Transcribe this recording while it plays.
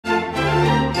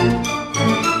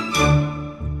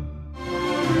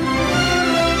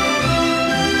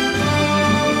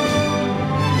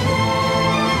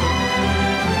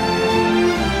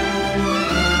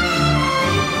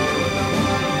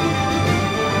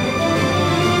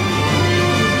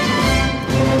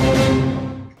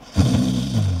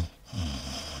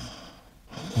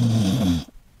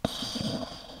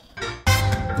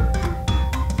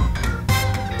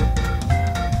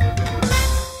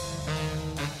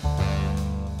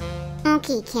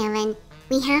Okay, Kevin.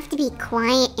 We have to be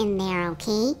quiet in there,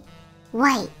 okay?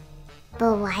 Right.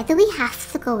 But why do we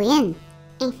have to go in?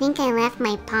 I think I left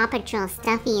my Paw Patrol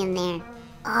stuffy in there.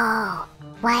 Oh,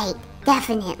 right.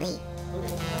 Definitely.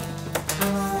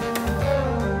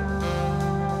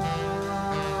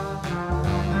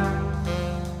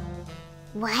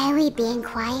 Why are we being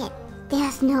quiet?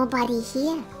 There's nobody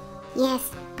here. Yes,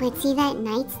 but see that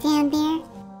nightstand there?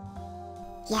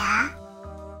 Yeah?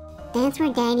 That's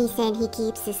where Daddy said he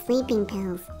keeps his sleeping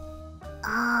pills.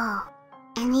 Oh,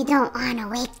 and we don't want to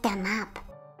wake them up.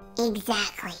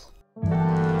 Exactly.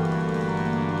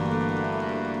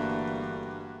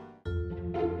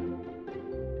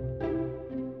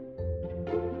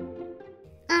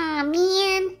 Aw,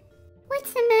 man.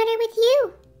 What's the matter with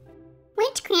you?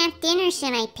 Which craft dinner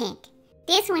should I pick?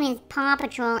 This one is Paw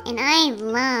Patrol, and I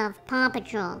love Paw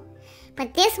Patrol.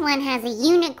 But this one has a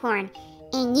unicorn,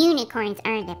 and unicorns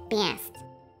are the best.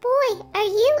 Boy, are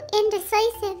you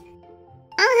indecisive.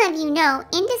 I'll have you know,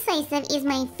 indecisive is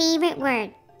my favorite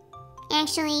word.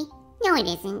 Actually, no it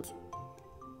isn't.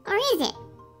 Or is it?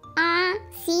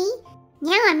 See?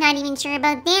 Now I'm not even sure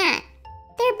about that.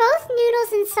 They're both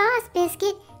noodles and sauce,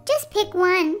 Biscuit. Just pick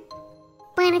one.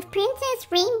 But if Princess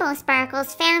Rainbow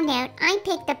Sparkles found out I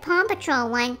picked the Paw Patrol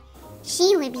one,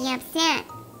 she would be upset.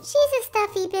 She's a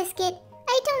stuffy, Biscuit.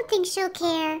 I don't think she'll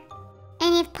care.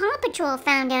 And if Paw Patrol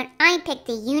found out I picked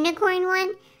the unicorn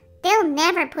one, they'll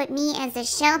never put me as a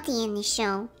sheltie in the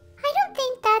show. I don't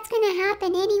think that's gonna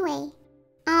happen anyway.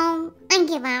 Oh, I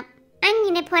give up. I'm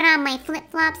gonna put on my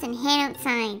flip-flops and head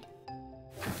outside.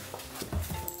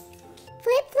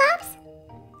 Flip-flops?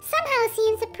 Somehow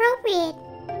seems appropriate.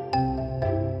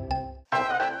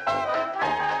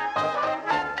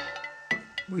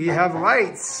 We have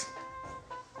lights,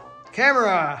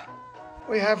 camera,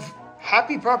 we have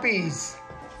happy puppies,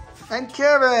 and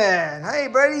Kevin. Hey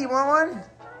buddy, you want one?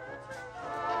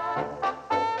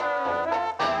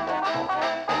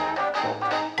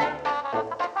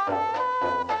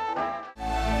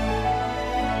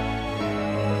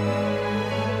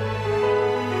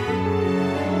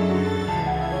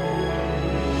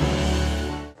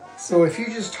 So if you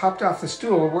just hopped off the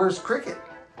stool, where's Krikut?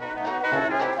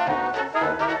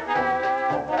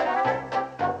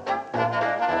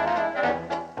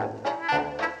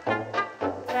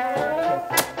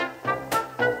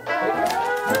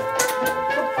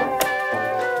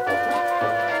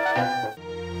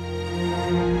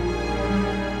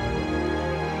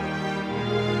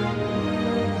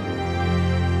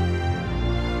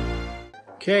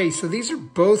 Okay, so these are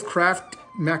both Kraft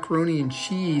macaroni and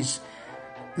cheese.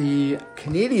 The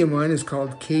Canadian one is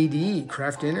called KD,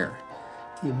 Kraft Dinner.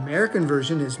 The American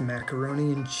version is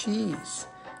macaroni and cheese.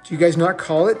 Do you guys not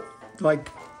call it like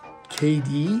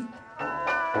KD?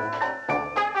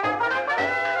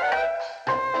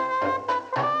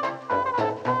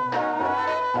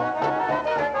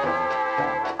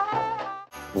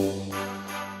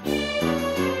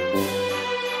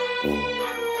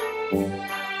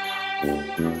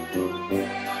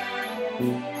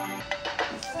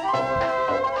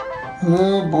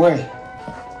 Oh boy.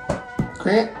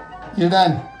 Krikut, you're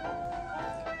done.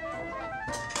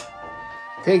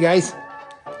 Okay guys,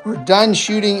 we're done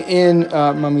shooting in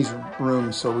Mommy's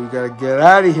room, so we gotta get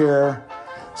out of here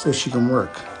so she can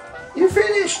work. You're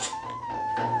finished.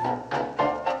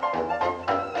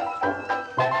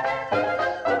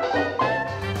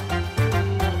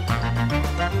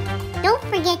 Don't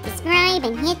forget to subscribe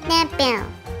and hit that bell.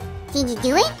 Did you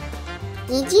do it?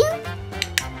 Did you?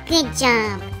 Good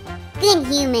job. Good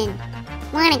human.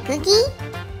 Want a cookie?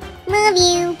 Love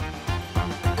you.